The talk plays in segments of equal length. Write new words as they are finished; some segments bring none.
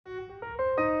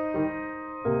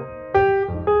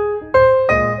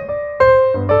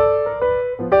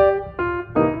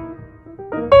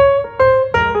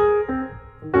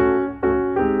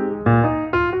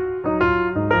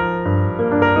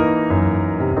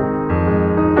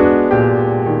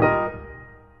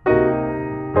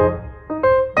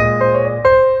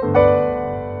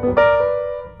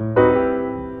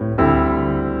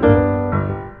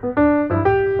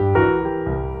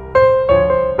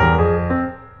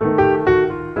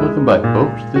Welcome back,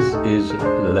 folks. This is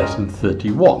lesson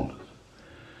 31.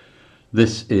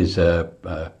 This is a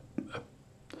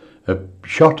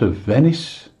shot of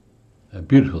Venice, a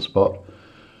beautiful spot.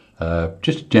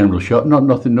 Just a general shot,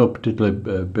 no particular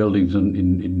buildings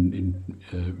in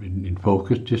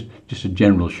focus. Just a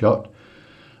general shot.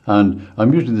 And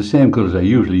I'm using the same colours I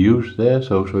usually use there,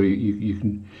 so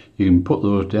you can put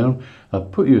those down. I'll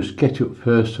put your sketch up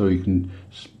first, so you can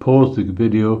pause the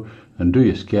video and do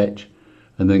your sketch,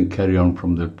 and then carry on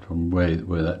from where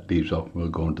that leaves off. We'll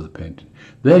go into the painting.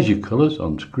 There's your colours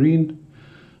on screen,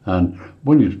 and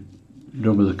when you're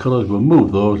done with the colours, we'll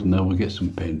move those, and then we'll get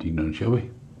some painting done, shall we?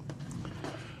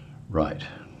 Right.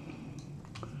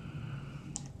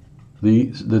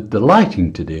 The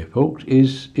lighting today, folks,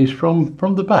 is from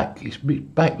the back. It's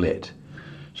backlit.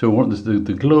 So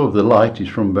the glow of the light is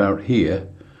from about here,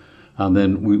 and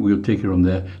then we'll take it from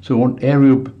there. So I want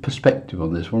aerial perspective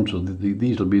on this one. So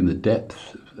these will be in the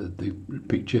depth of the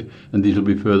picture, and these will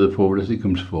be further forward as it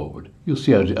comes forward. You'll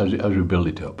see as we build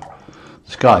it up.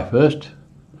 Sky first.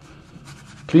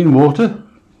 Clean water.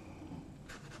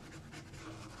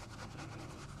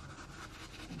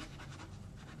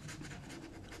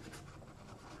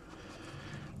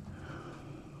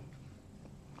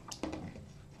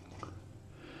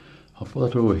 I'll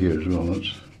put that over here as well.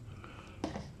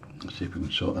 Let's see if we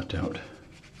can sort that out.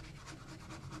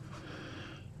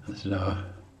 This is our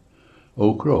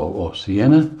ochre or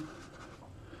sienna,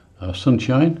 our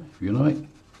sunshine, if you like.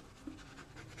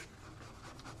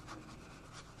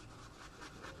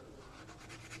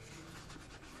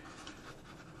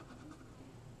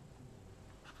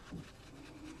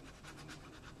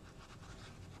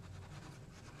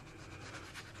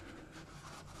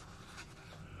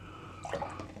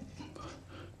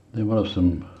 Then we'll have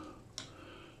some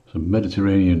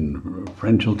Mediterranean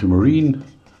French ultramarine,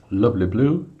 lovely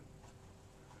blue.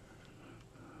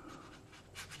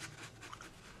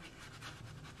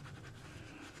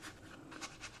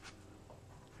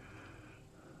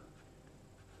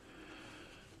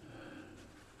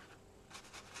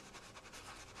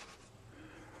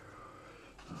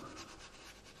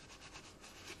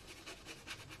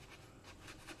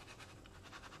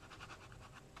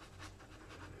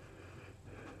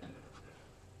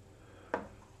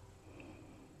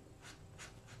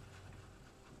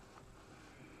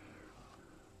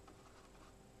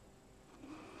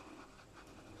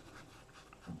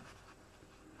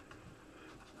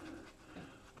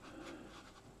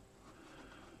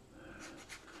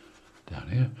 Down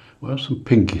here, well, some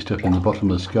pinky stuff in the bottom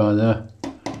of the sky there.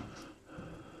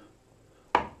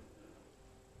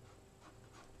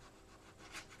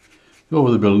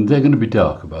 Over the building, they're going to be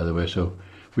darker, by the way, so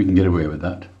we can get away with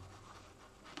that.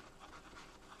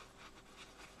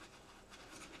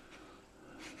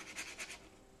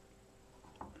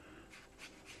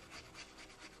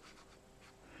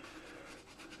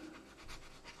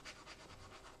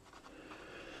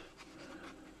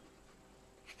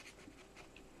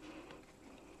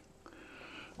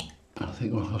 I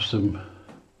think we'll have some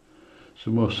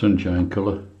more sunshine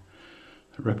colour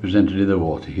represented in the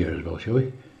water here as well, shall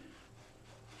we?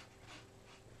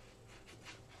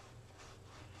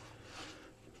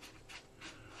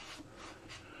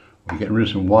 We're getting rid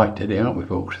of some white today, aren't we,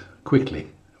 folks? Quickly,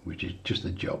 which is just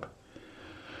the job.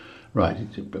 Right,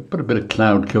 put a bit of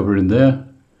cloud cover in there.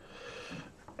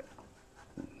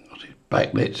 It's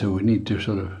backlit, so we need to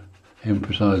sort of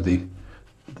emphasise the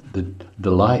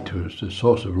light, or the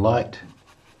source of light.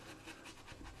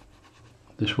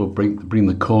 This will bring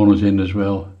the corners in as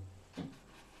well.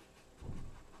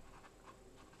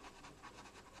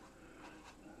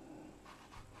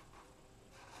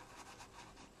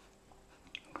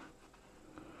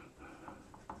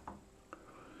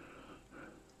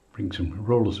 Bring some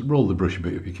roll the brush a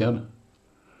bit if you can.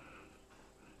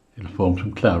 It'll form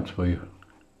some clouds for you.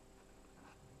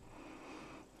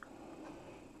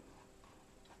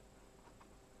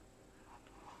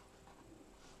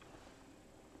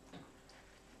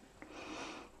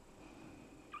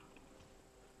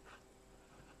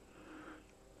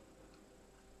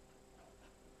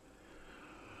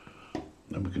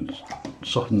 And we can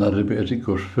soften that a bit as it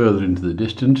goes further into the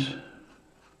distance.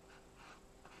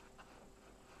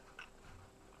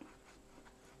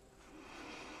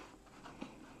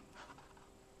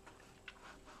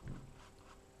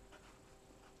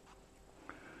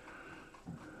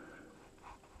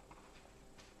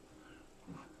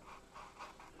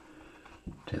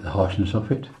 Take the harshness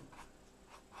off it.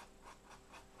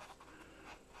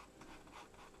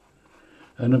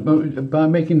 And by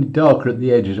making it darker at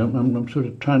the edges, I'm sort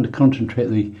of trying to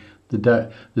concentrate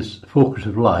this focus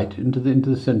of light into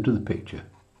the centre of the picture.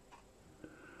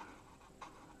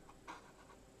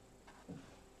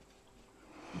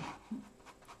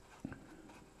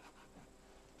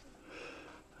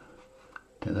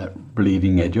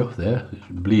 bleeding edge off there. It's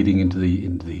bleeding into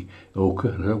the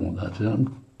ochre. I don't want that to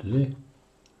happen today.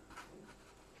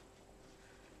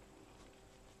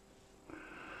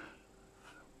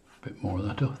 A bit more of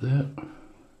that off there.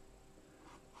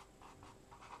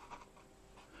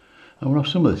 And we'll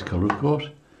have some of this colour, of course,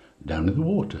 down in the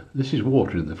water. This is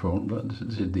water in the front, but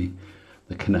this is the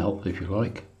canal, if you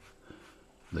like.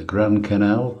 The Grand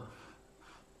Canal.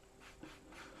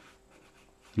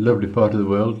 Lovely part of the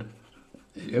world.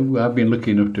 I've been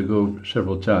lucky enough to go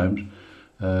several times.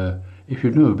 If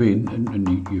you've never been and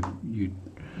you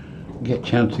get a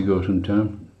chance to go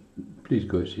sometime, please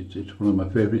go. It's one of my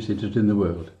favourite cities in the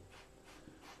world.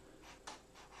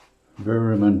 Very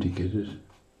romantic it is.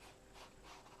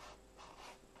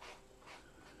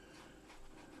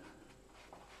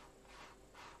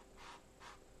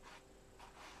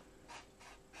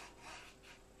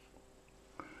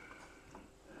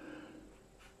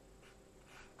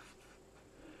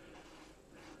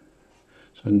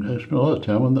 So I can spend a lot of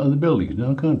time on the buildings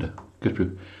now, can't I? Because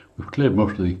we've cleared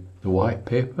most of the white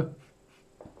paper.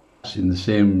 It's in the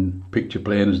same picture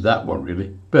plane as that one,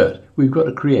 really. But we've got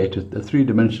to create a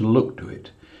three-dimensional look to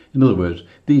it. In other words,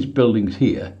 these buildings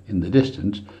here in the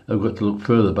distance have got to look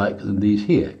further back than these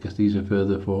here, because these are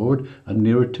further forward and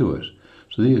nearer to us.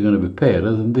 So these are going to be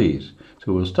paler than these.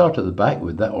 So we'll start at the back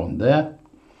with that one there,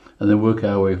 and then work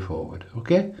our way forward.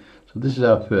 Okay? So this is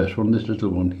our first one, this little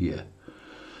one here.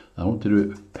 I want to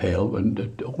do it pale,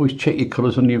 and always check your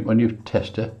colours on your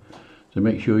tester to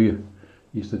make sure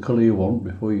it's the colour you want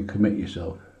before you commit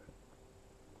yourself.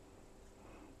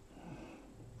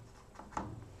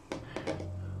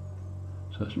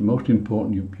 So it's most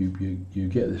important you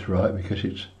get this right,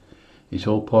 because it's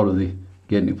all part of the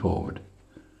getting it forward.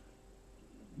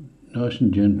 Nice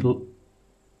and gentle.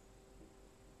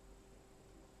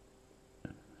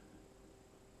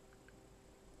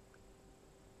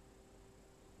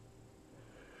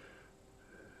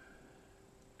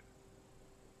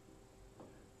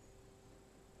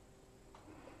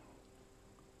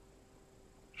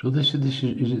 So this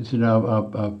is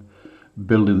our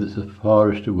building that's the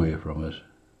farthest away from us.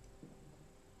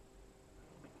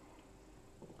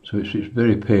 So it's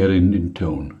very pale in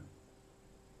tone.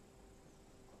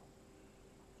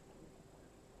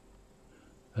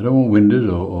 I don't want windows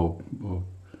or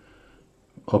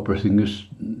opera singers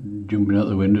jumping out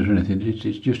the windows or anything.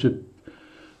 It's just a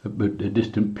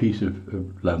distant piece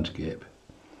of landscape.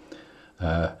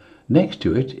 Next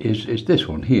to it is this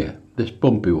one here, this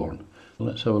bumpy one.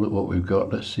 Let's have a look what we've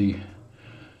got. Let's see,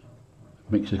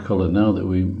 mix of colour now that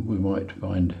we might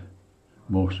find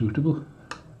more suitable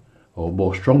or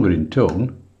more stronger in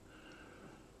tone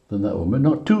than that one, but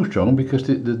not too strong, because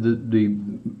the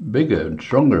bigger and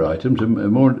stronger items are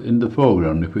more in the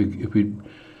foreground. If we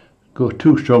go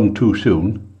too strong too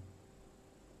soon,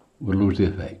 we'll lose the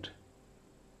effect.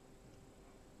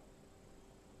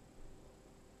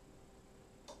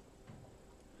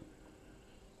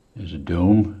 There's a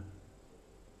dome.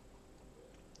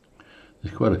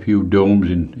 There's quite a few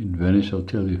domes in Venice, I'll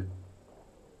tell you.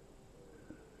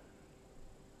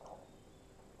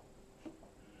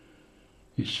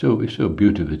 It's so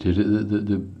beautiful, it is.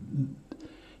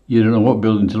 You don't know what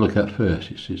building to look at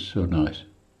first. It's so nice.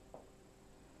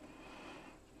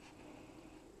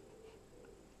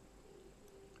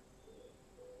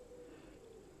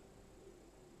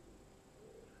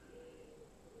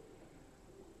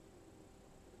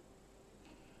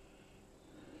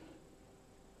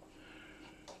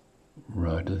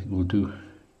 Right, I think we'll do,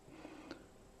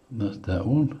 that's that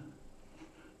one.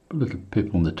 Put a little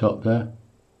pip on the top there.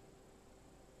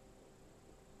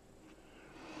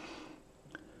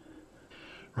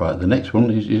 Right, the next one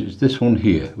is this one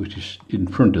here, which is in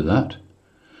front of that,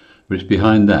 but it's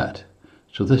behind that.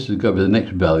 So this has got to be the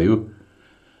next value,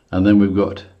 and then we've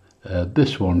got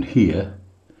this one here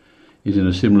is in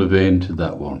a similar vein to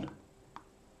that one.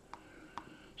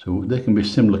 So they can be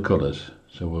similar colours.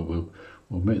 So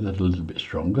we'll make that a little bit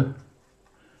stronger.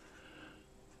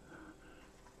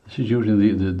 This is using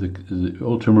the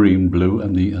ultramarine blue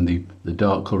and the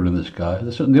dark colour in the sky.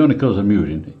 That's the only colours I'm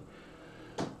using.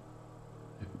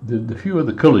 The fewer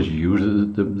the colours you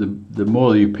use, the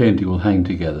more your painting will hang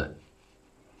together.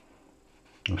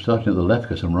 I'm starting at the left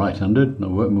because I'm right-handed, and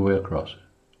I'll work my way across.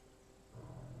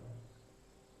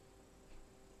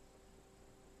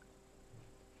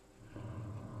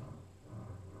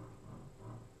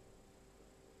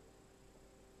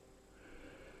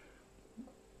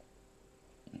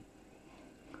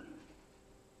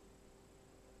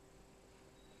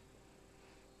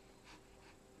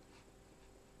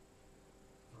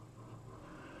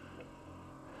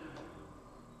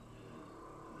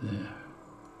 There.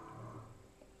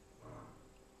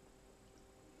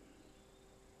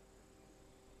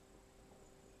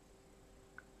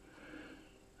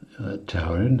 that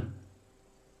tower in.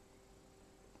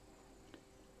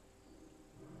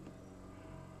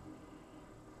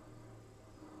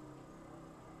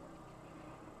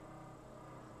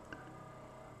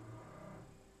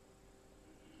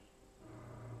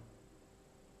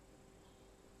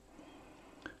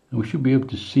 And we should be able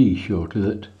to see shortly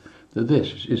that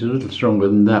this is a little stronger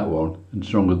than that one and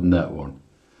stronger than that one.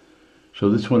 So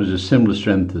this one is a similar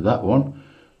strength to that one.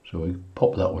 So we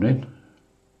pop that one in.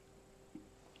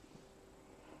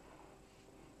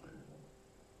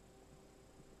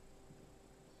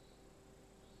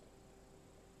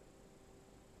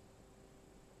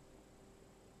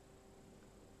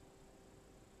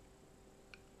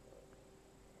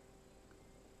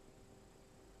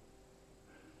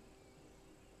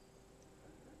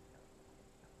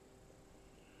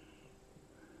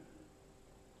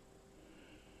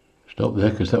 Stop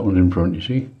there because that one's in front, you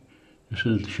see. Just a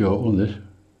little short one, this.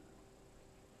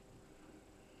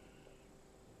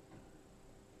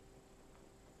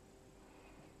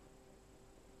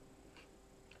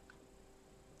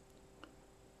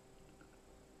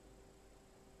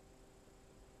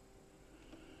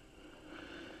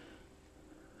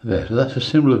 There, so that's a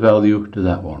similar value to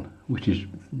that one, which is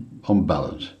on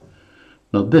balance.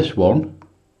 Now this one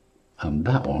and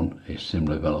that one is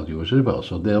similar values as well,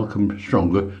 so they'll come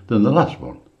stronger than the last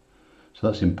one. So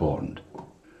that's important.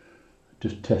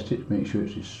 Just test it, make sure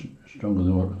it's stronger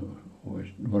than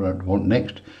what I want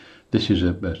next. This is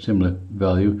a similar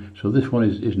value, so this one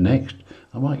is next.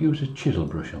 I might use a chisel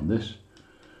brush on this.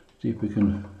 See if we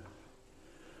can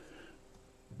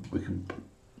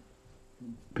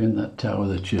pin that tower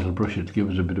with a chisel brush to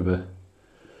give us a bit of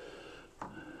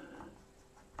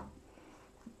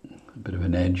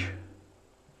an edge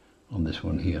on this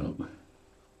one here. Look.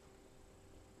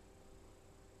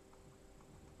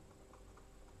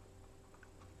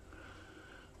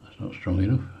 That's not strong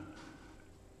enough.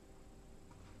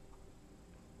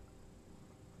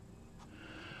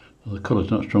 Well, the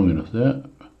colour's not strong enough there.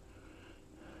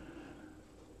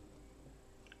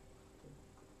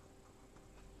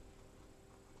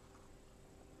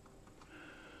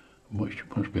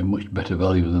 Must be a much better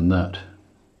value than that.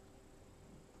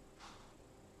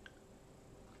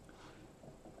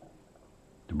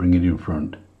 To bring it in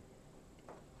front.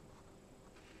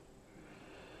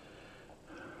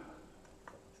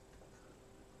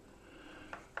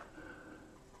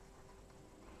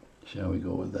 Shall we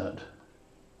go with that?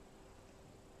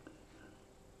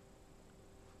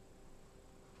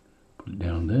 Put it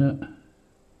down there.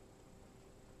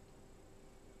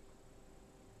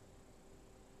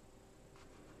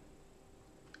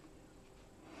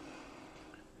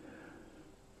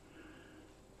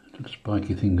 Little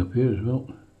spiky thing up here as well.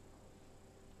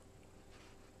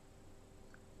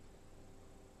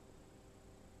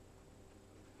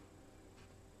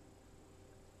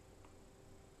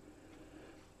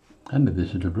 And with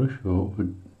this little brush for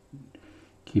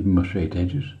keeping my straight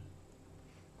edges.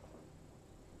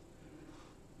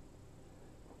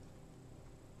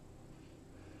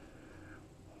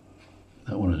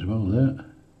 That one as well there.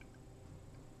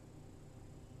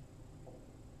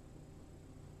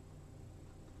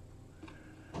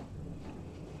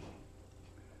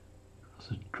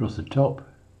 Across the top.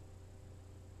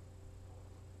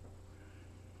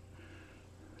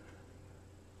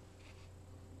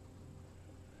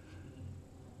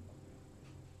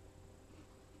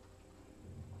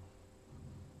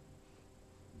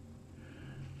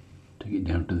 Take it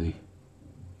down to the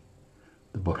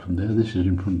bottom there. This is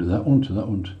in front of that one, so that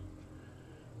one's,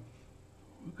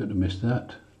 we've got to miss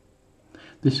that.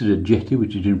 This is a jetty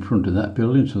which is in front of that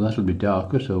building, so that'll be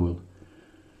darker, so we'll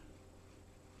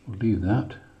leave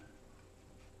that.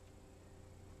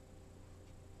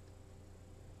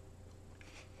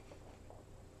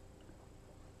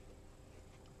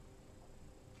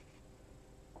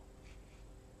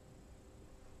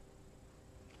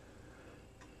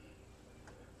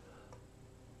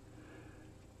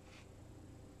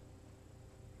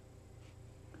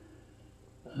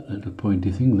 That little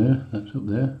pointy thing there, that's up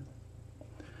there.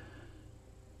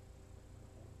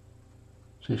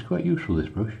 So it's quite useful, this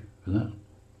brush, for that.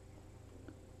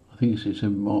 I think it's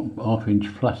a half-inch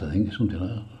flat, I think, something like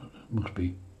that. It must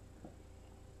be.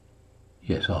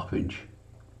 Yes, half-inch.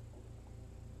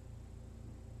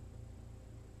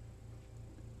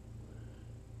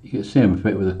 You get the same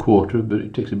effect with a quarter, but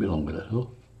it takes a bit longer, that's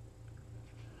all.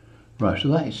 Right, so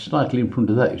that is slightly in front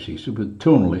of that, you see, so but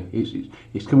tonally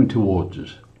it's coming towards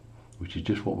us, which is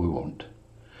just what we want.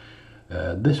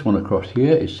 This one across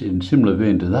here is in similar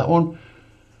vein to that one,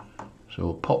 so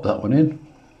we'll pop that one in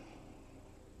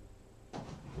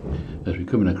as we're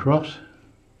coming across.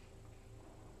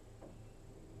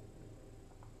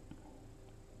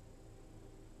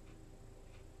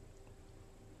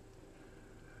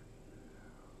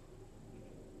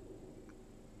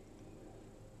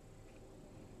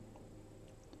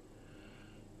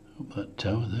 that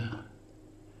tower there.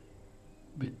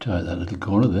 A bit tight, that little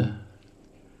corner there.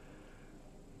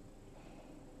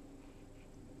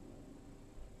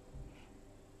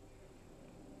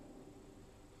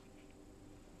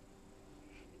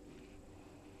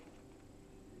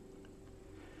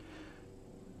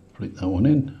 Flick that one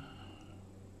in.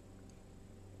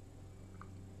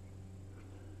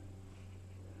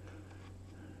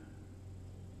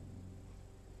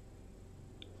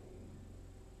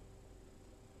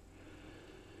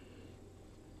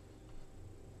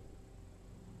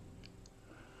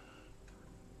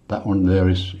 That one there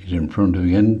is in front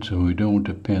again, so we don't want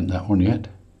to paint that one yet.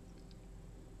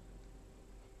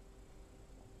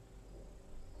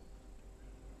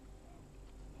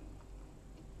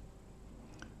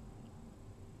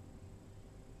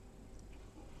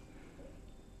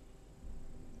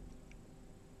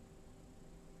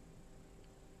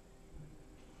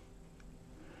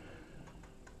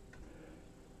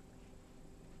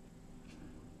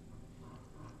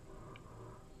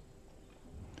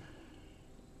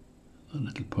 A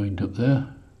little point up there.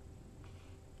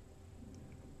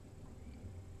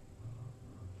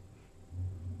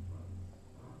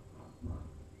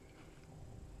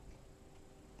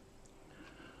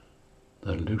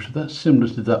 That'll do. So that's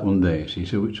similar to that one there, see.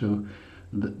 So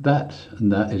that and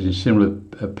that is in similar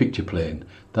picture plane.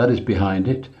 That is behind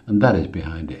it, and that is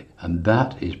behind it, and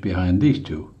that is behind these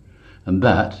two, and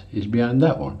that is behind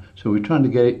that one. So we're trying to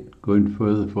get it going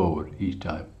further forward each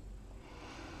time.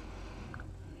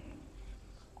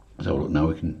 So look, now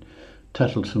we can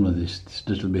tattle some of this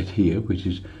little bit here, which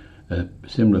is a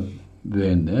similar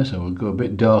vein there. So we'll go a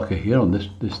bit darker here on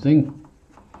this thing.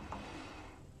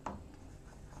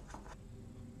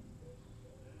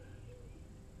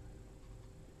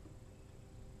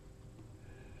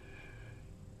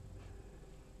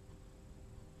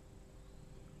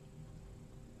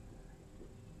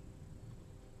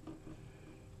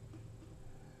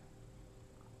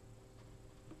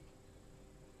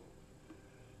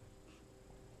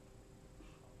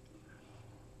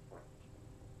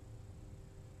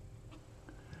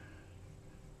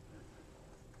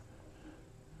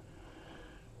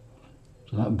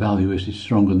 So that value is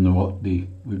stronger than what we've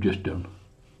just done.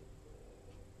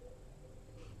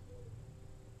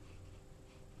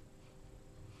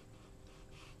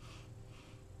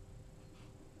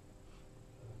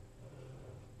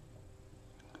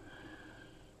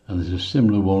 And there's a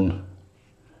similar one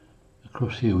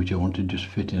across here which I want to just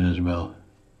fit in as well.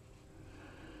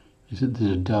 Is that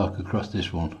there's a dark across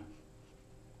this one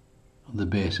on the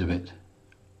base of it,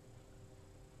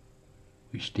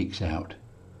 which sticks out.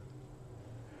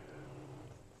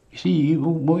 You see,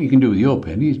 what you can do with your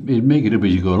pen is make it up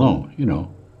as you go along, you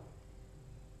know.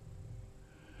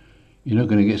 You're not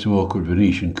going to get some awkward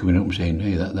Venetian coming up and saying,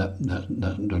 hey, that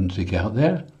doesn't stick out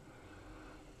there.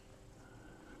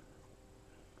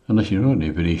 Unless you know any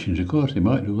Venetians, of course, they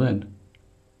might do then.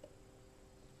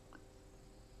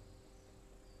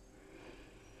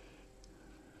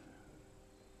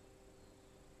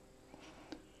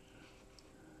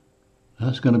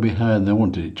 That's going to be higher than I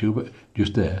wanted it to, but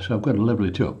just there, so I've got to level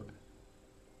it up.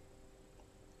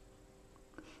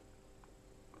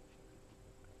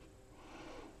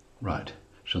 Right,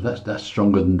 so that's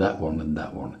stronger than that one and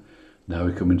that one. Now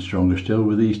we're coming stronger still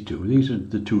with these two. These are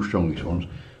the two strongest ones.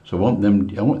 So I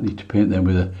want you to paint them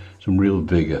with some real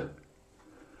vigour.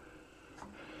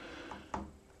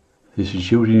 This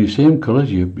is using the same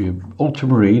colours, your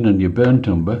ultramarine and your burnt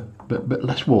umber, but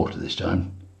less water this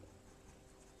time.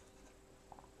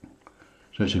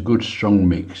 So it's a good strong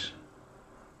mix.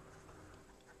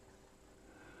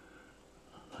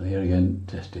 And here again,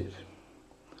 test it.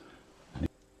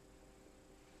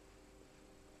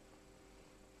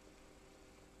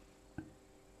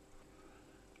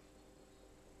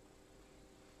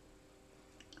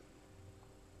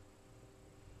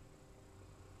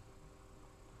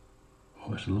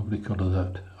 Oh, it's a lovely colour,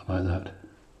 that. I like that.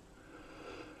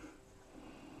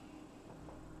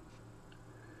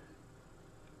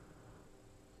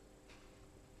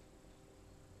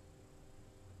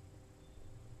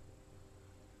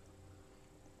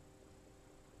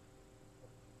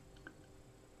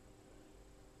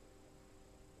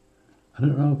 I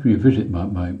don't know if you visit my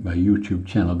YouTube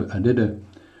channel, but I did a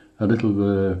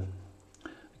little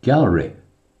gallery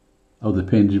of the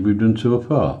paintings we've done so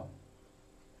far.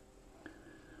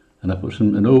 And I put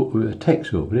a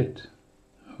text over it,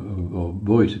 or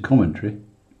voice, a commentary.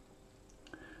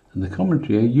 And the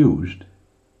commentary I used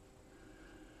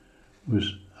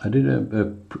was, I did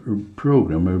a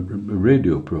program, a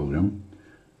radio program,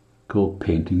 called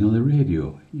Painting on the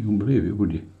Radio. You wouldn't believe it,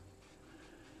 would you?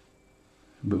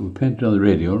 But we painted on the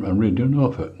radio, on Radio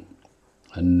Norfolk.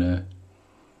 and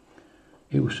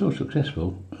it was so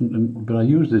successful. But I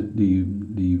used the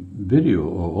video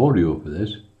or audio for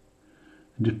this,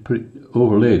 and just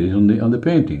overlaid it on the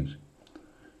paintings.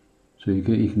 So you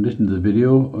can listen to the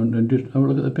video and just have a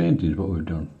look at the paintings, what we've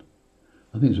done.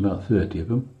 I think it's about 30 of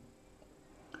them.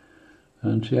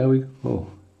 And see how we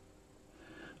go.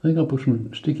 I think I'll put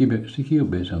some sticky up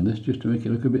bits on this just to make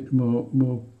it look a bit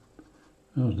more.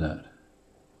 How's that?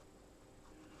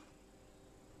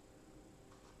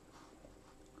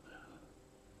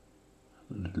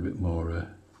 A little bit more.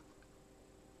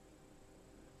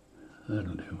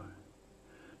 That'll do.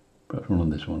 Perhaps one on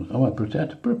this one. I might put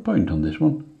a point on this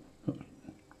one. So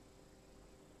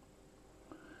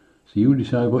you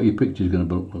decide what your picture's going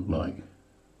to look like.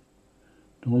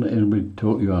 Don't let anybody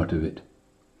talk you out of it.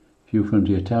 If you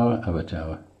fancy a tower, have a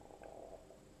tower.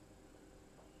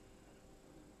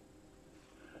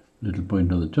 Little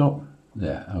point on the top.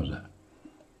 There, how's that?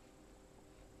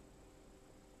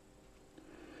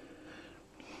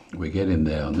 We get in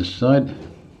there on this side.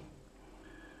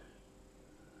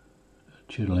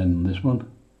 Chisel end on this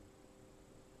one.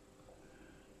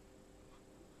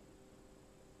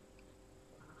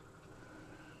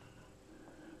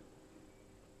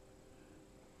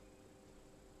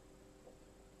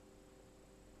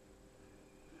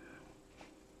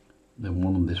 Then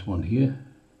one on this one here.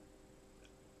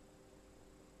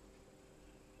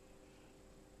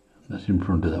 That's in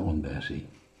front of that one there, see.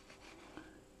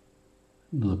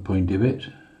 Another pointy bit.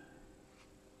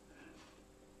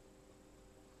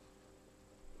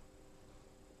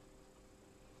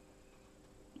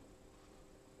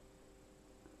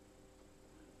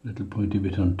 Little pointy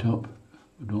bit on top.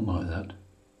 I don't like that.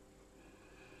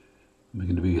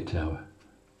 Making a bigger tower.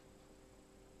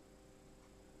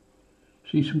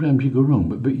 See, sometimes you go wrong,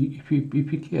 but if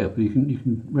you're careful, you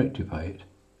can rectify it.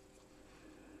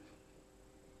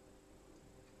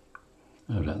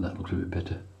 Oh, that looks a bit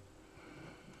better.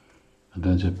 And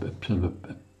then there's a sort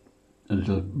of a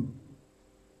little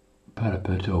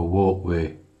parapet or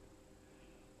walkway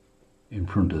in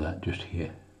front of that, just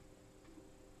here.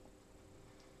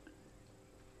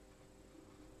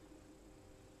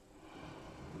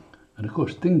 And of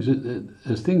course,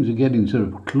 as things are getting sort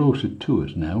of closer to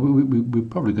us now, we're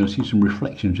probably going to see some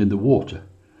reflections in the water.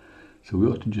 So we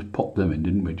ought to just pop them in,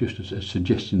 didn't we? Just as a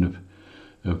suggestion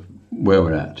of where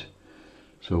we're at.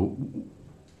 So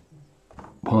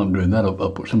while I'm doing that, I'll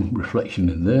put some reflection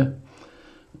in there.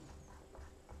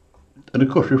 And of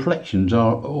course, reflections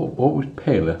are always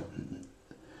paler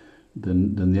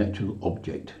than the actual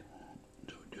object.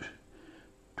 So just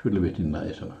twiddle a bit in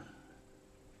there. So.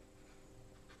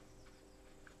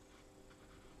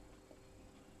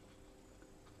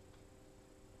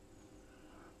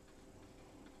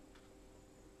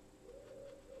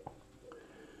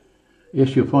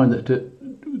 Yes, you'll find that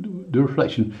the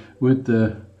reflection with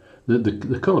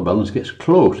the colour balance gets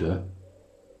closer.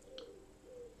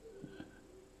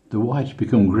 The whites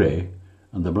become grey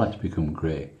and the blacks become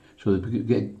grey, so they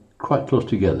get quite close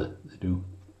together. They do.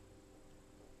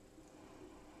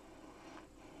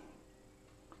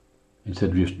 Instead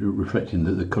of just reflecting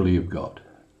the colour you've got.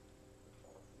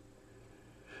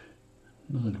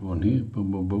 Another one here.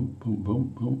 Boom, boom, boom, boom,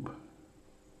 boom, boom.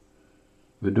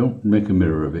 But don't make a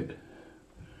mirror of it.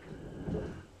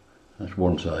 That's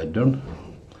one side done.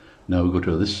 Now we go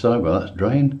to this side while that's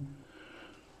drying.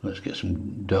 Let's get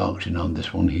some darks in on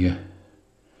this one here.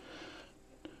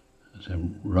 So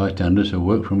right-hander, so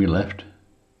work from your left.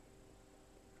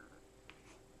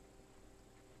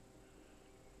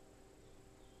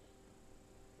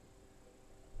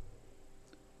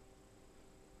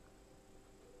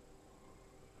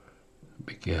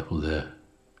 Be careful there.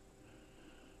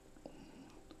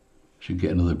 Should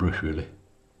get another brush really.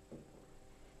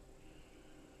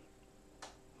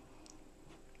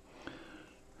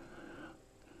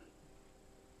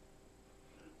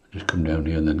 Just come down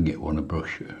here and then get one a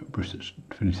brush that's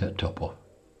finish that top off.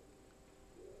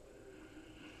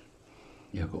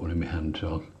 Yeah, I've got one in my hand,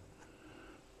 so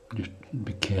I'll just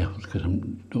be careful because I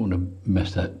don't want to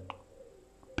mess that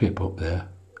pip up there.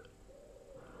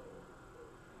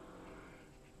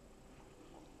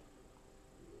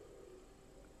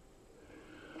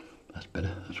 That's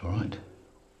better, that's alright.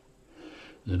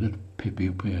 There's a little pippy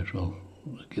up here as well.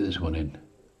 Let's get this one in.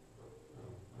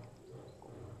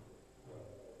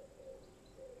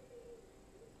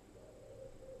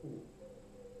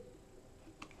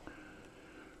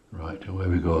 Right, away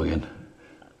we go again.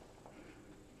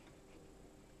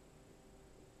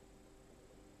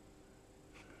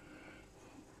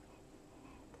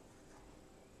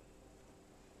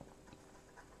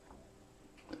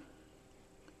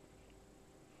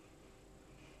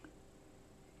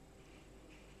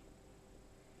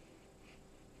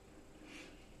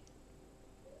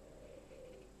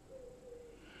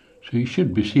 So you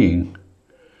should be seeing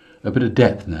a bit of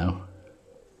depth now.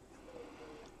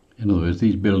 In other words,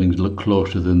 these buildings look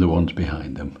closer than the ones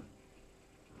behind them.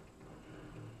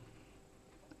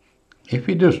 If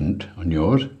it doesn't on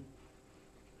yours,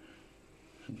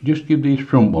 just give these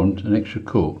front ones an extra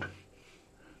coat.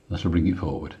 That'll bring it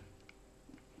forward.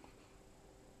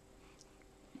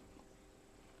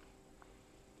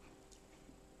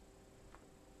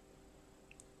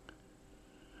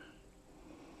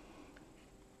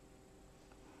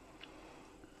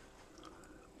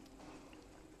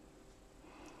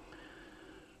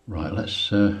 Right,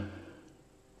 let's. I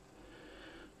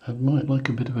might like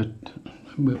a bit of a.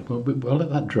 I'll let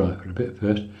that dry for a bit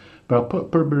first, but I'll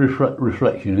put a bit of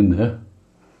reflection in there.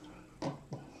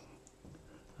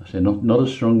 I say not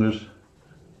as strong as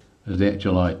the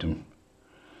actual item.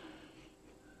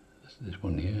 This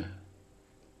one here.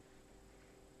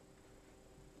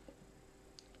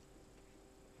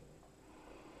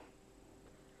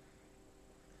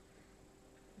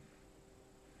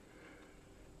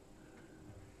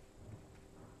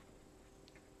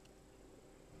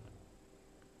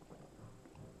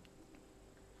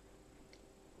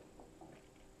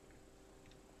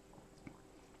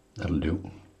 That'll do.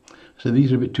 So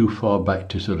these are a bit too far back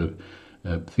to sort of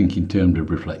think in terms of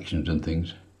reflections and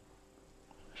things.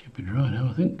 Should be dry now,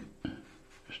 I think.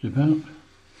 Just about.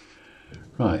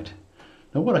 Right.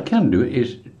 Now what I can do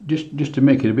is, just to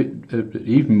make it a bit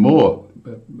even more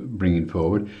bringing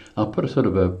forward, I'll put a sort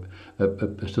of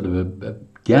a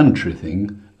gantry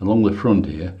thing along the front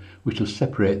here, which will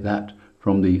separate that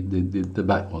from the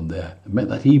back one there, and make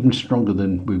that even stronger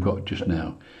than we've got just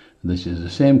now. And this is the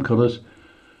same colours,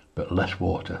 but less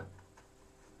water.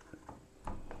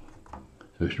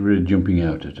 So it's really jumping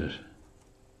out at us.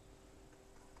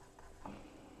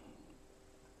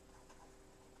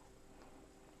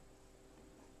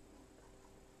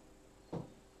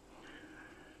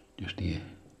 Just here.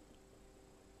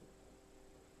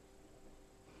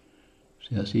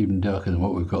 See, that's even darker than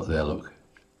what we've got there, look.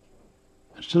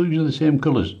 It's still using the same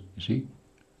colours, you see.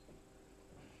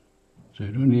 So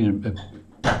you don't need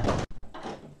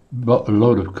a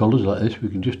load of colours like this. We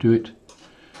can just do it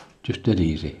just dead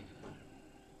easy.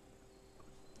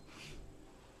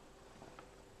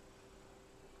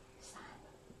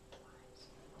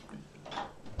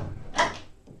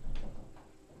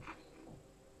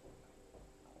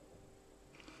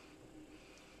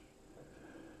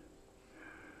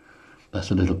 That's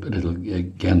a little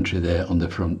gantry there on the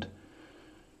front.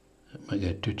 Might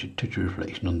get a touch of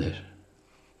reflection on this,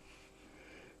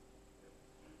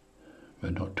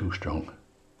 but not too strong.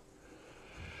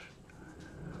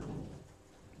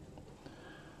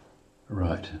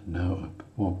 Right, now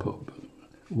I'll put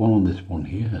one on this one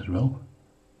here as well.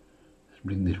 Let's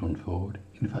bring this one forward.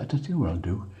 In fact, I see what I'll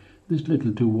do. These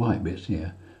little two white bits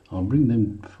here, I'll bring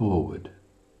them forward.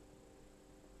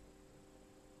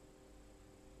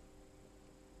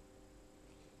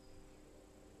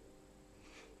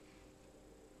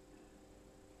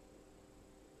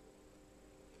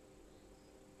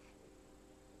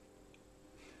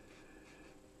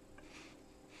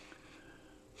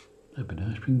 That'd be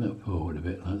nice, bring that forward a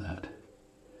bit like that.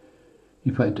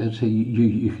 In fact, I'd say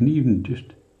you can even just,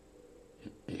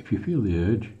 if you feel the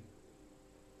urge,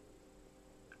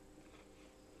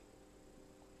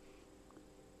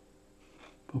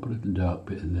 pop a little dark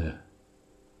bit in there.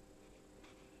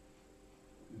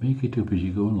 Make it up as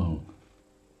you go along.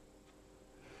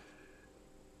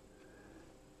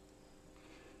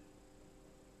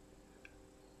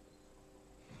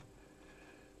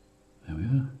 There we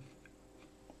are.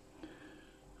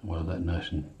 Well, that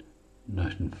nice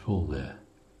and full there.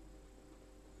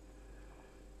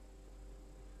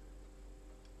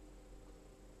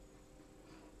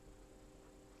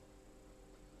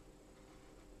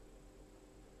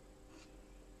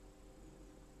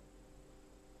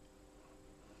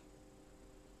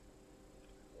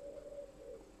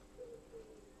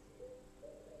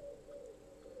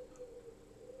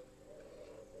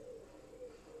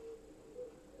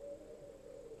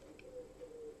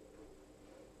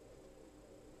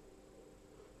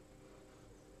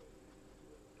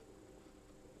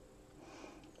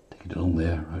 Take it along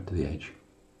there, right to the edge.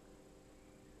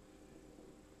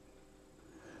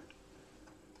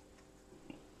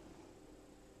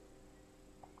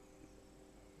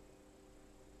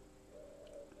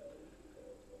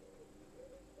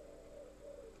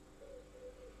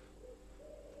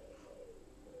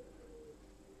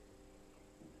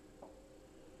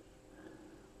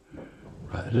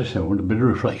 Right, as I said, I want a bit of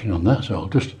reflection on that, so I'll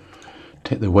just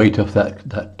take the weight off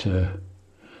the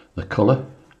colour.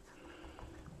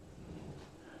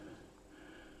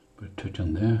 Put a touch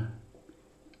on there.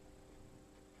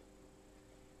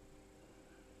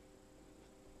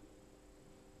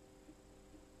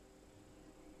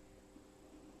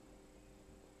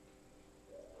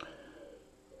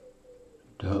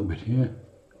 dark bit here.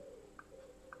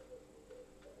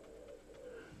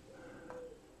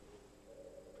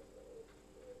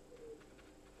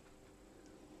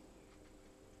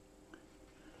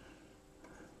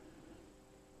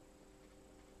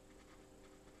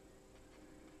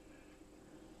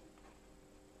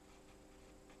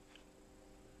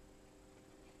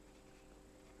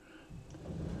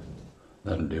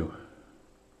 That'll do.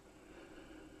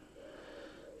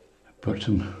 Put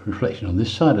some reflection on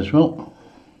this side as well.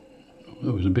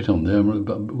 There was a bit on there,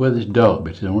 but where this dark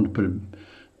bit is, I want to put a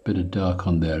bit of dark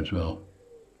on there as well.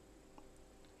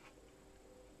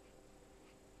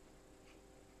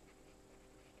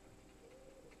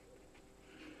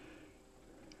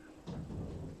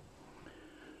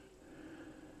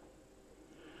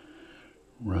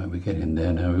 Right, we're getting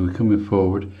there now, we're coming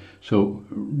forward. So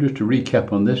just to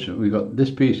recap on this, we've got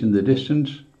this piece in the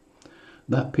distance,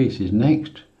 that piece is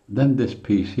next, then this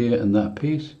piece here and that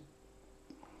piece,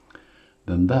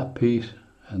 then that piece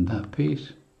and that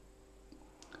piece,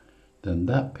 then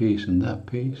that piece and that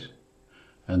piece,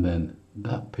 and then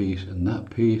that piece and that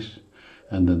piece,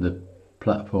 and then the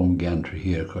platform gantry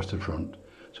here across the front.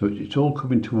 So it's all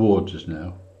coming towards us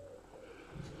now.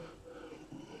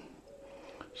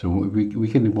 So we're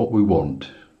getting what we want.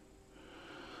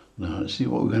 Now let's see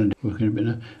what we're going to do. We're going to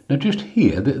be now just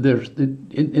here. There's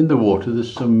in the water.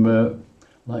 There's some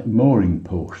like mooring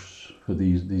posts for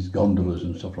these gondolas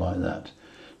and stuff like that.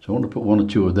 So I want to put one or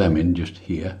two of them in just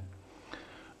here.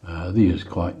 These are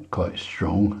quite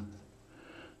strong.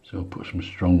 So I'll put some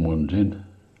strong ones in.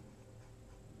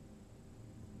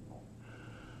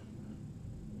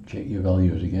 Check your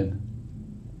values again.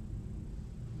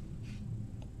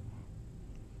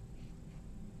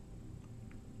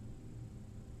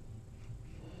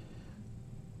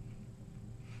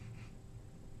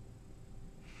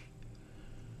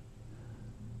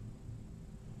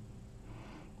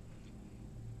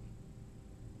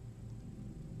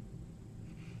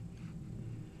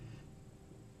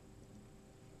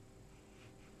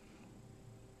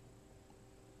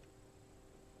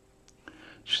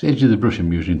 Just the edge of the brush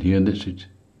I'm using here, and that's it.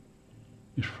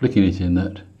 Just flicking it in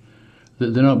that.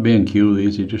 They're not B&Q,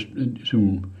 these are just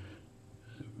some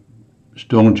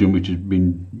stone gem which has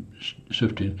been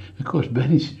stuffed in. Of course,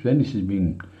 Venice has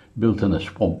been built on a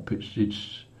swamp.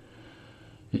 It's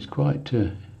quite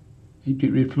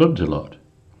it floods a lot.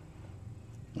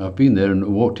 I've been there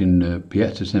and walked in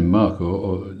Piazza San Marco,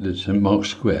 or the St Mark's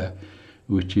Square,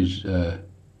 which is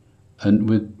and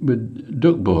with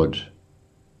duck boards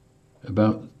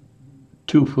about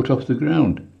 2 foot off the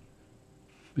ground,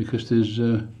 because there's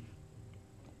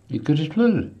because it's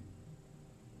flooded.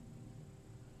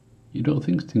 You don't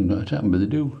think things like that happen, but they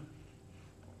do.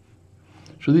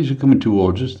 So these are coming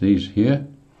towards us. These here.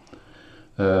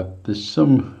 There's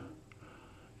some,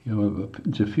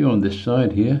 there's a few on this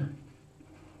side here.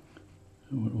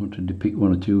 I want to depict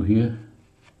one or two here.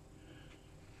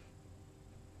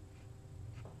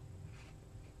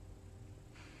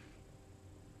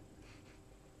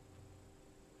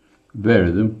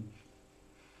 Vary them.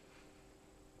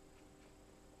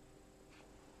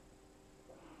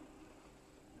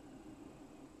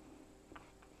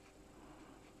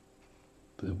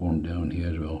 There's one down here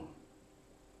as well.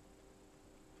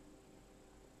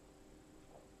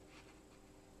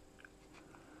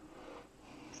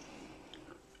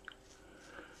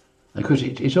 Of course,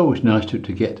 it's always nice to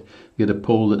get a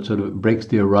pole that sort of breaks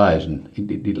the horizon.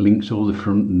 It links all the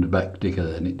front and the back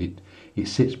together, and it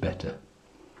sits better.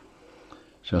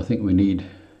 So I think we need.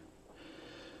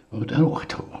 We'll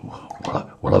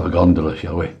have a gondola,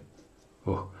 shall we?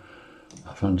 Oh,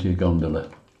 I fancy a gondola.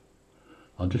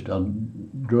 I'll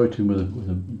draw it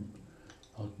in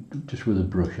just with a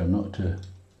brush. I'll not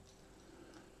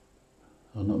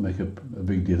make a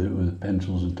big deal of it with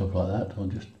pencils and stuff like that. I'll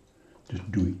just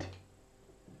do it.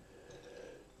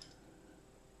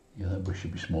 Yeah, that brush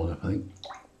should be small enough, I think.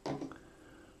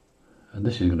 And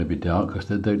this is going to be dark because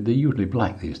they're usually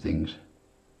black, these things.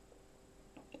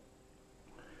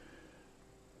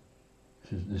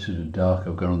 This is a dark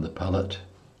I've got on the palette.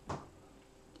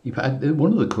 In fact,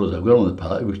 one of the colours I've got on the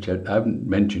palette, which I haven't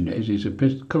mentioned yet, is a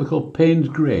colour called Payne's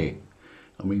Grey.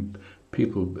 I mean,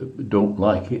 people don't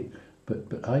like it,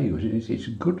 but I use it. It's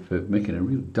good for making a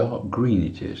real dark green.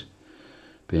 It is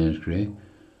Payne's Grey,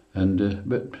 and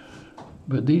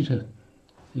but these are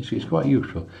it's quite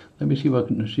useful. Let me see if I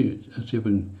can see if I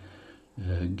can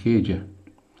gauge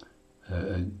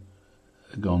a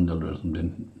gondola or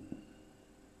something.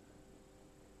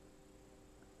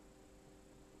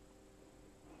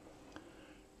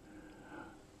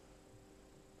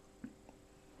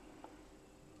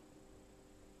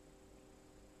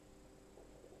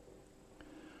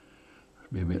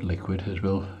 Be a bit liquid as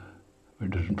well, but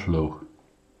it doesn't flow.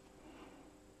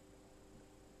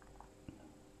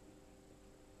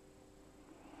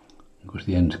 Of course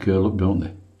the ends curl up, don't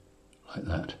they? Like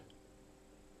that.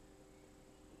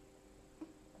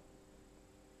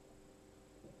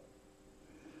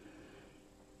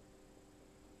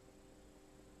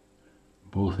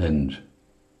 Both ends.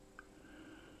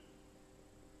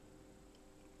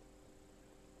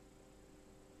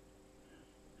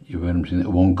 You've heard them sing that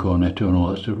one cornetto and all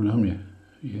that stuff, haven't you?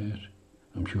 Yes,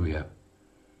 I'm sure you have.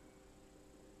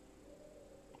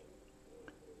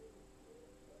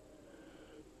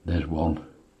 There's one.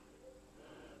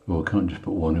 Well, we can't just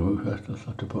put one in, we'll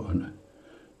have to put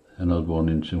another one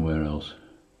in somewhere else.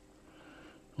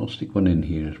 I'll stick one in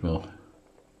here as well.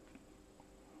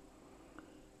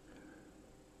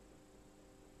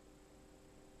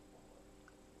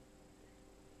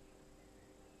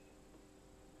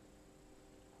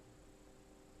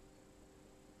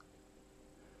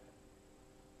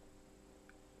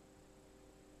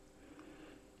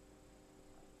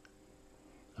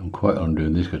 I'm quite on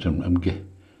doing this because I'm getting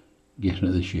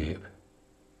at the shape.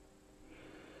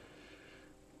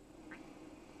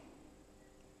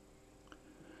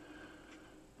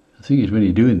 The thing is, when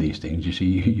you're doing these things, you see,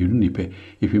 you only pay.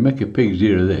 If you make a pig's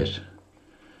ear of this,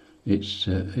 it's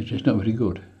just not very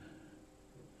good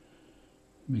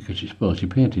because it's spoiled your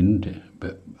painting, isn't it?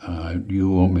 But you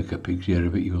won't make a pig's ear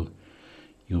of it. You'll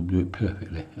do it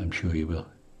perfectly. I'm sure you will.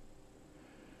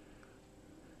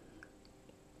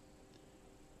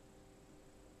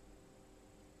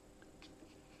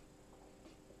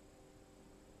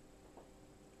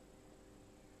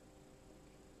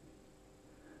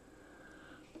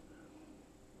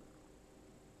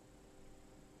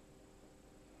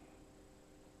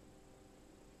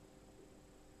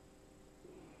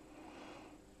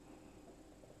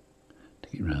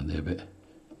 Take it round there a bit.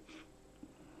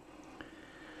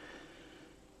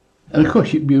 And of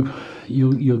course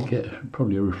you'll get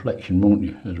probably a reflection, won't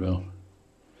you, as well?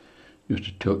 Just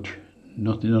a touch,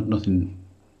 nothing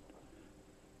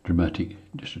dramatic,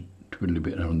 just a twiddly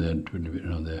bit around there and twiddly bit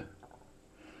around there.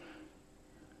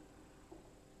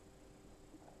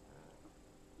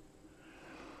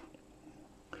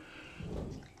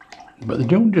 But they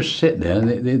don't just sit there,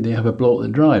 they have a bloke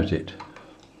that drives it.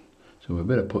 So we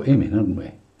better put him in, haven't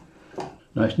we?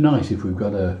 Now it's nice if we've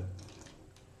got a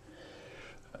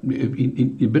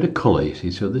bit of colour, you see,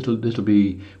 so this'll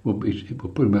be, we'll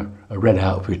put him a red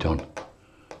outfit on.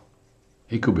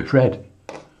 It could be Fred,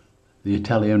 the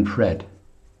Italian Fred.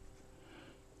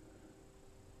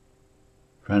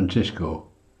 Francisco,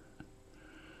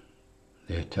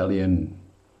 the Italian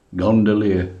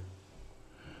gondolier.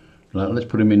 Right, let's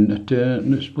put him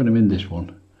in this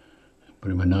one. Put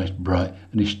him a nice bright,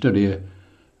 and he stood here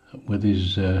with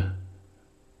his. I'll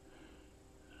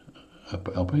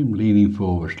put him leaning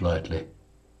forward slightly.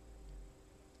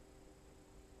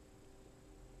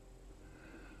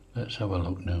 Let's have a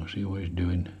look now, see what he's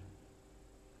doing.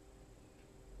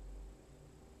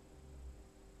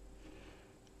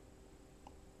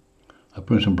 I'll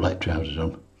put some black trousers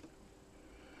on.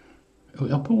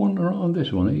 I'll put one on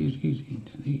this one.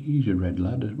 He's a red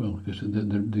lad as well, because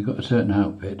they've got a certain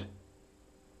outfit.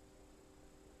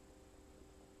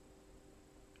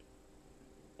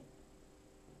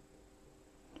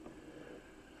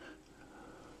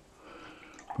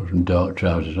 Put some dark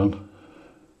trousers on.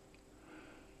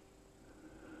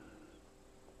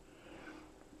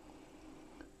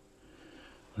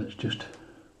 Let's just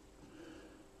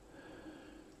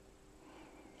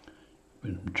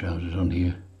put some trousers on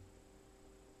here.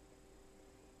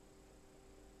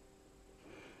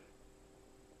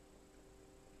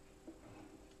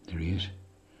 There he is.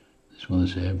 This one the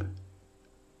same.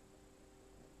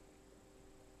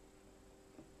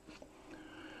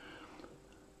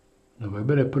 Now we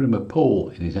better put him a pole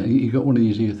in his hand. He's got one of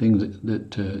these here things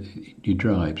that he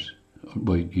drives.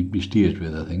 Well, he steers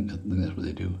with, I think. I think that's what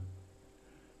they do.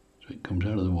 So it comes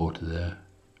out of the water there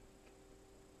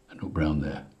and up round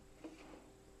there.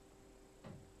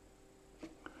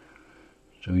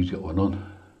 So he's got one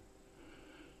on.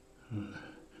 And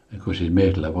of course his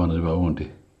mate will have one as well, won't he?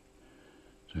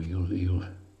 So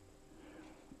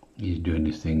he's doing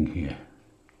this thing here.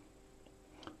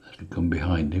 That'll come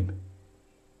behind him.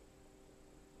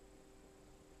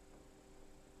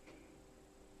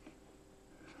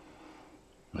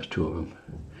 That's two of them.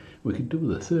 We could do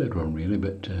the third one really,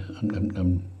 but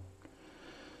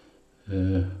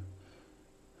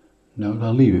now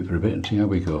I'll leave it for a bit and see how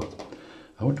we go.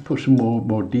 I want to put some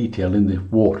more detail in the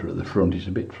water at the front. It's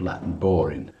a bit flat and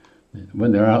boring.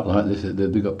 When they're out like this,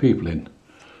 they've got people in,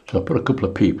 So I put a couple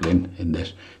of people in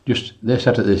this. Just they're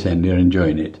sat at this end here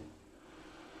enjoying it.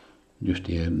 Just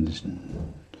here, and this,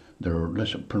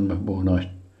 let's put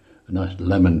a nice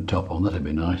lemon top on. That'd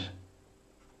be nice.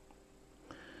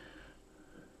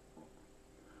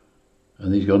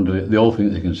 And these gone to it. They all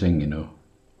think they can sing, you know.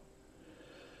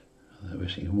 We're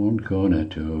singing one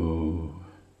cornetto,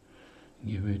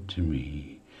 give it to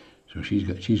me. So she's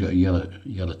got a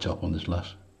yellow top on, this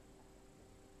lass.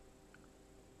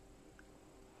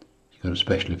 She got it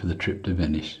especially for the trip to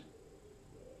Venice.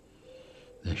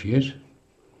 There she is.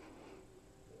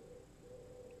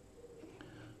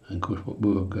 And of course, what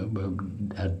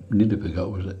I nearly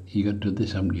forgot was that you got to do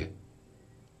this, haven't you?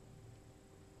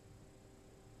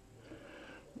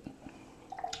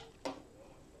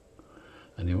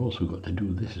 And you've also got to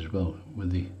do this as well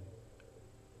with the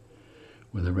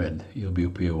red. He'll be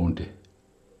up here, won't he?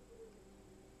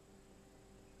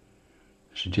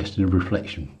 Suggesting a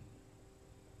reflection.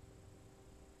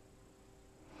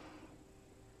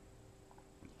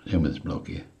 Same with this bloke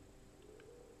here.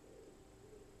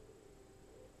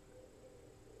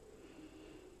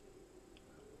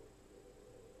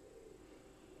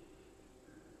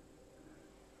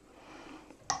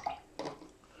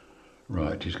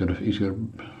 Right,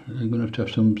 I'm going to have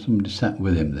somebody sat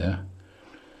with him there.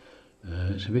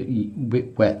 It's a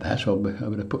bit wet there, so I'm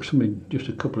going to put just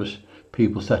a couple of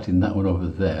people sat in that one over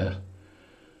there.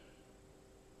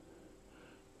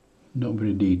 Not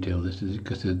very detailed, this is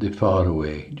because they're far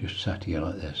away, just sat here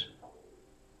like this.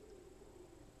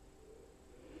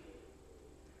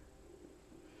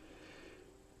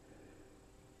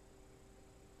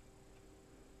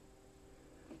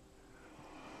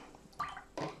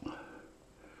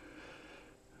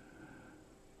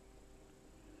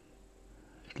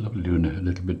 It's lovely doing a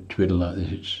little bit of twiddle like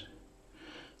this.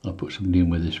 I'll put somebody in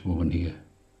with this woman here.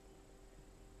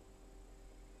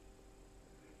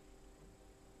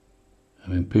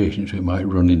 I'm impatient, so it might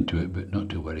run into it, but not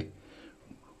to worry.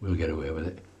 We'll get away with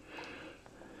it.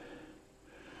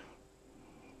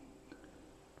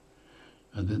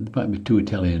 And there might be two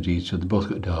Italians each, so they both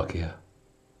got dark hair.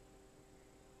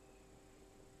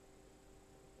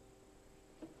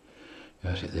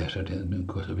 That's it there, so of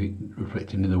course they'll be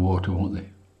reflecting in the water, won't they?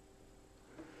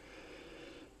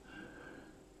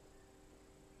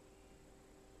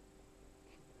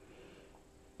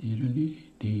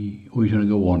 Oh, he's going to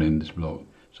go one in, this bloke,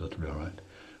 so that'll be alright.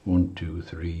 1, 2,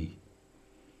 3,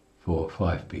 4,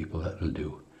 5 people, that'll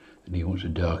do. And he wants a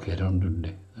dark head on, doesn't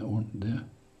he? That one there.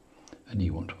 And he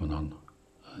wants one on,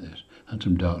 like this. And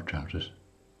some dark trousers.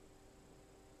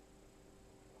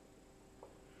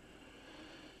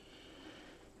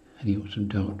 And he wants some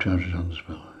dark trousers on as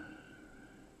well.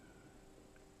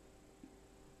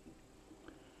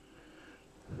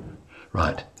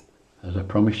 Right. As I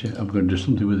promised you, I'm going to do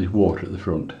something with this water at the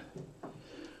front. I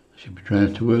should be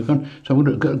trying to work on. So I'm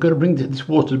going to bring this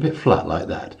water a bit flat like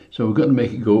that. So we're going to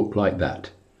make it go up like that.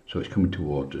 So it's coming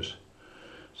towards us.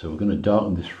 So we're going to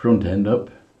darken this front end up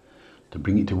to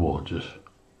bring it towards us.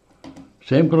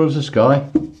 Same colour as the sky.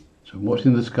 So what's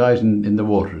in the sky is in the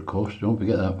water, of course. Don't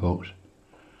forget that, folks.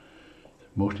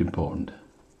 Most important.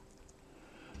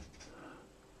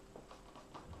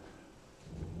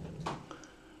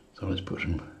 So let's put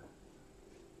some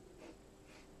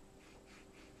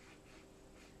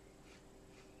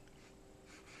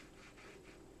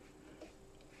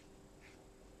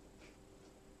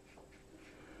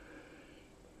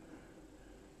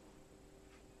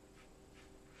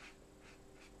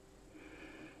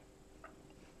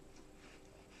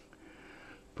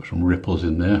ripples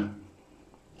in there.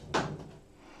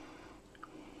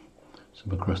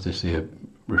 Some across this here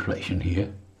reflection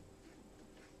here.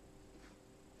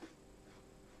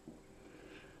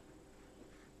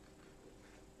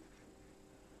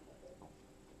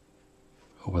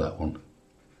 Over that one.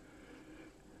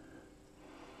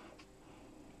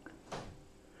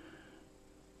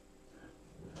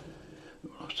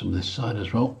 Some of this side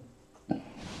as well.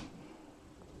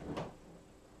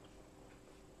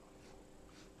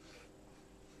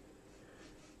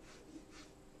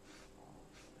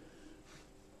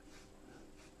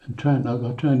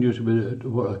 I'll try and use a bit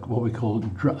of what we call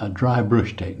a dry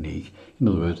brush technique. In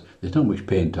other words, there's not much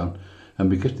paint on, and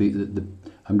because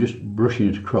I'm just brushing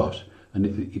it across, and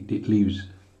it leaves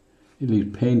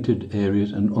painted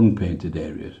areas and unpainted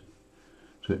areas.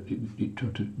 So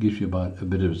it gives you about a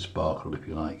bit of a sparkle, if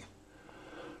you like.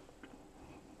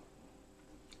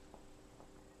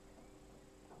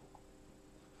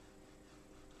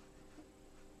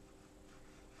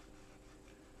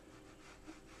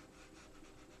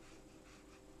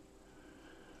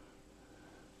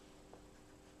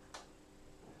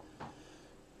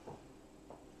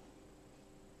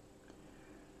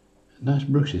 Nice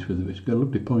brush this with it. It's got a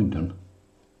lovely point on.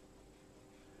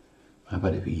 I've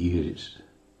had it for years.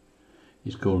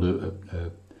 It's called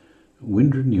a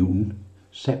Winder Newton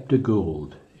Scepter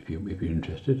Gold. If you're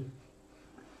interested.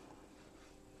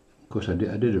 Of course, I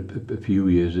did a few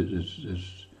years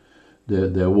as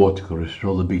their watercolours for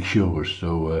all the big shows.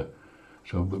 So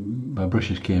my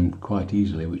brushes came quite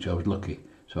easily, which I was lucky.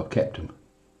 So I kept them.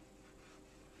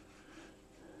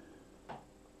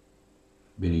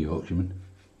 Being a Yorkshireman.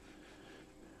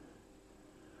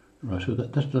 Right, so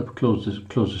that's close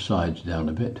the sides down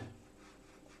a bit.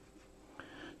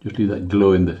 Just leave that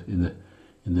glow in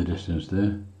the distance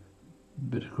there. A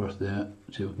bit across there.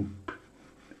 See if we can.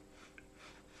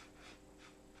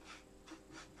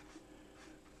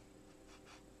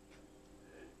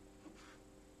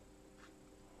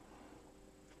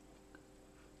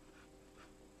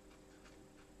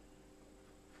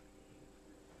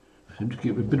 Just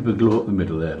give it a bit of a glow up the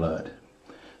middle there, like that.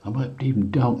 I might even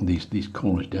darken these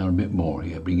corners down a bit more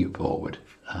here, bring it forward.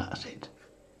 That's it.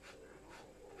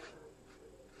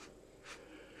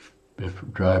 Bit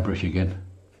of dry brush again.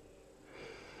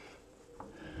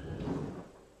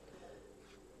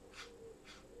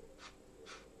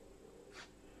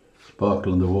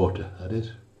 Sparkle in the water, that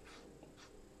is.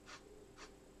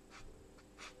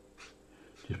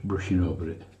 Just brushing over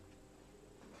it.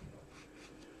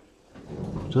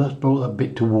 So that's brought that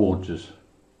bit towards us.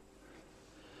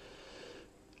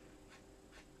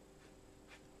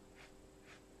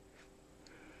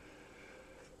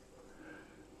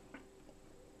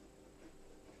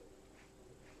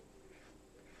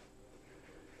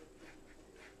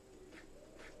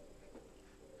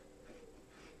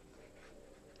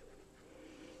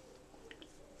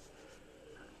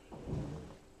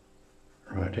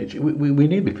 Right, we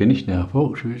nearly finished now,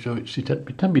 folks. So it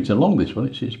hasn't been so long, this one.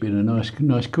 It's been a nice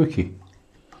quickie.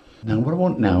 Now what I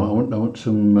want now, I want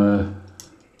some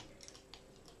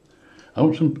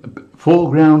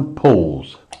foreground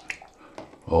poles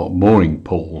or mooring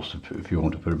poles, if you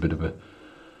want to put a bit of a,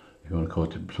 if you want to call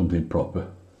it something proper.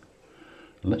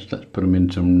 Let's put them in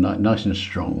some nice and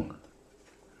strong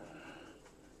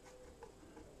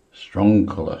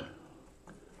colour,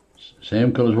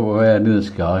 same colour as what we had in the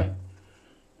sky.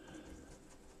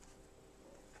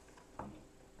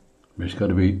 There's got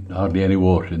to be hardly any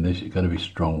water in this. It's got to be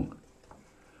strong.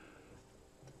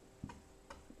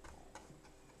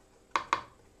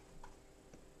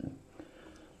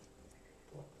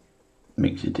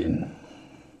 Mix it in.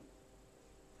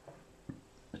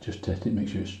 Just test it. Make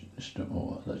sure it's strong.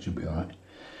 Oh, that should be all right.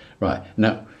 Right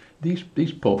now, these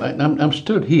poles. I'm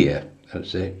stood here. Let's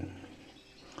say,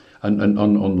 and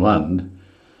on land,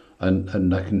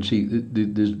 and I can see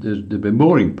there's the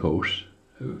mooring posts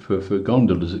for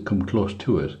gondolas that come close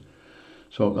to us.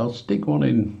 So I'll stick one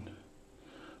in.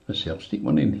 Let's see. I'll stick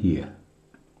one in here.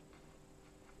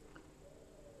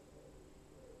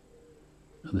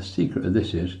 And the secret of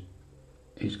this is,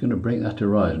 it's going to break that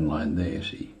horizon line there. You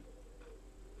see.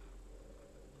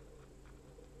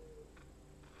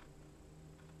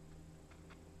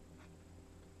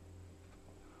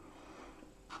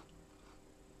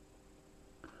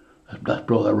 That's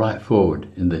brought that right forward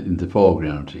in the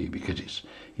foreground, see, because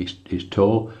it's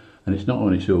tall and it's not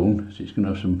on its own, so it's going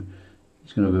to have some.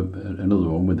 It's going to have another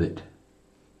one with it.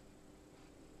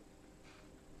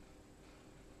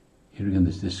 Here again,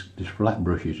 this flat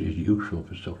brush is useful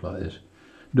for stuff like this.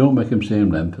 Don't make them same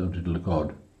length, or it'll look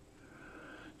odd.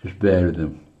 Just vary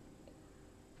them,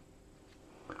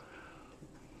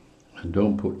 and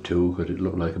don't put two because it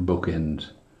look like a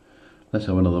bookends. Let's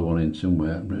have another one in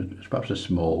somewhere. It's perhaps a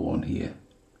small one here,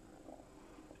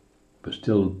 but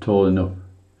still tall enough.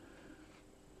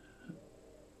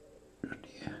 Just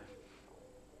here.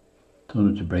 Tall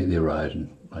enough to break the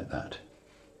horizon like that.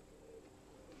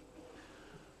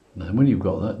 Now, when you've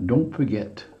got that, don't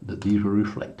forget that these will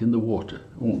reflect in the water,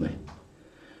 won't they?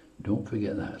 Don't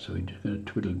forget that. So we're just going to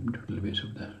twiddle a bit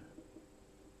of that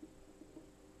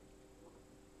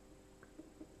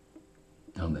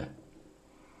down there.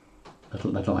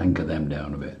 That'll anchor them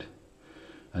down a bit,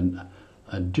 and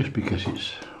just because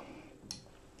it's,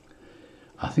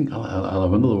 I think I'll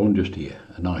have another one just here,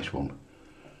 a nice one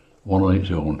on its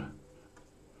own.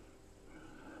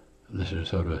 This is a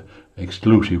sort of an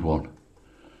exclusive one,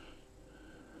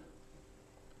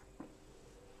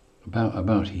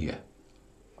 about here.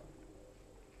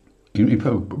 In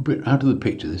fact, out of the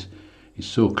picture, this is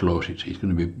so close. It's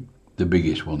going to be the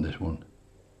biggest one. This one.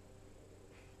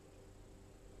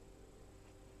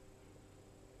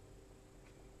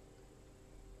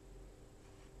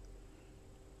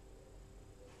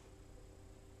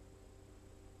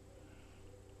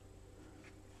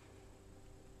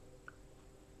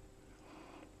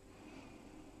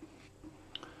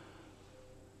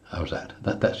 How's that?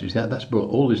 That's brought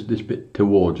all this bit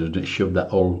towards us, and it shoved that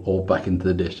all back into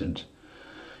the distance.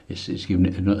 It's given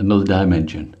it another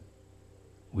dimension,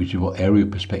 which is what area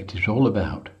perspective is all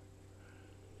about.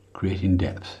 Creating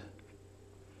depth.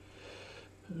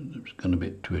 It's gone a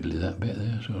bit twiddly, that bit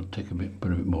there, so I'll take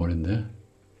put a bit more in there.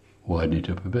 Widen it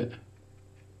up a bit.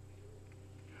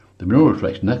 There'll be no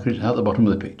reflection there because it's out the bottom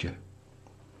of the picture.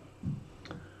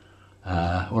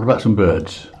 What about some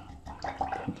birds?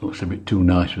 It looks a bit too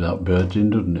nice without birds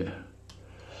in, doesn't it?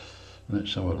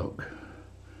 Let's have a look.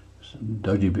 Some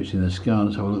dodgy bits in the sky.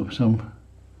 Let's have a look for some.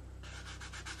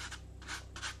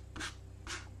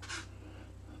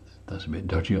 That's a bit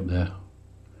dodgy up there.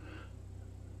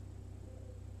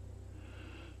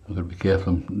 I've got to be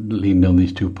careful. I'm leaning on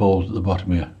these two poles at the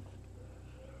bottom here.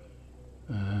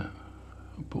 I'll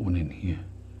put one in here.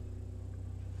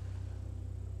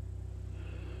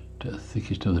 Take the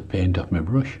thickest of the paint off my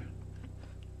brush,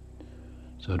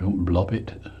 so I don't blob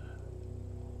it.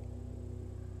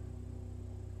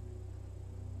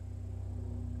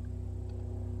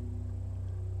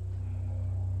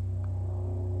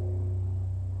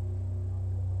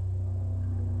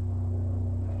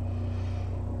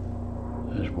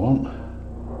 There's one.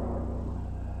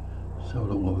 So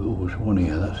look what was one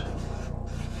here. That's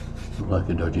looks like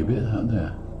a dodgy bit out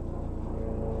there.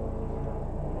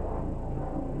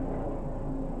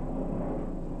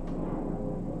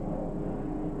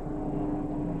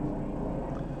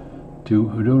 Two.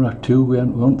 We don't have two. We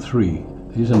want three.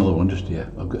 Here's another one just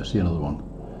here. I've got to see another one.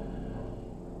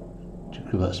 Just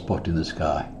look at that spot in the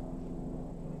sky.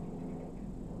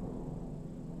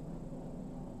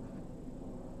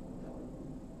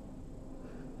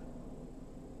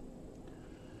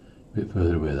 A bit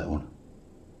further away, that one.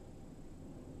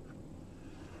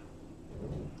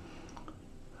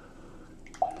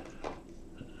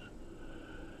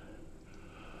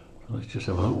 So let's just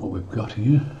have a look what we've got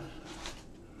here.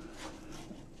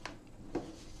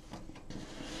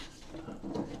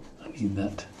 I need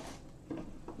that.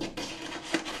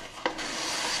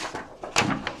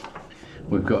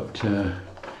 We've got,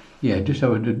 yeah, just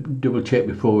have a double check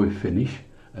before we finish.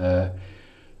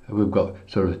 We've got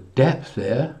sort of depth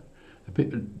there. A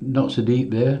bit not so deep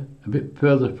there, a bit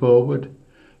further forward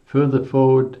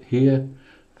here,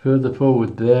 further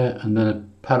forward there, and then a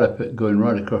parapet going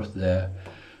right across there,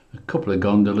 a couple of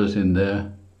gondolas in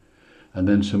there, and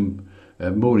then some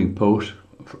mooring posts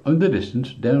in the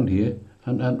distance down here,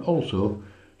 and also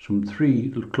some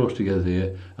three close together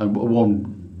here, and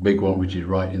one big one which is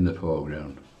right in the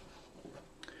foreground.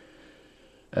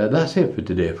 That's it for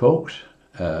today, folks.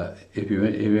 If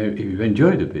you've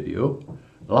enjoyed the video,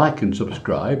 like and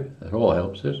subscribe, that all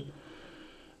helps us,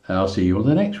 and I'll see you on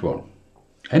the next one.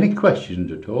 Any questions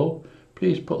at all,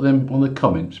 please put them on the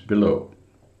comments below.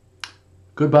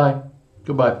 Goodbye.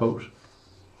 Goodbye, folks.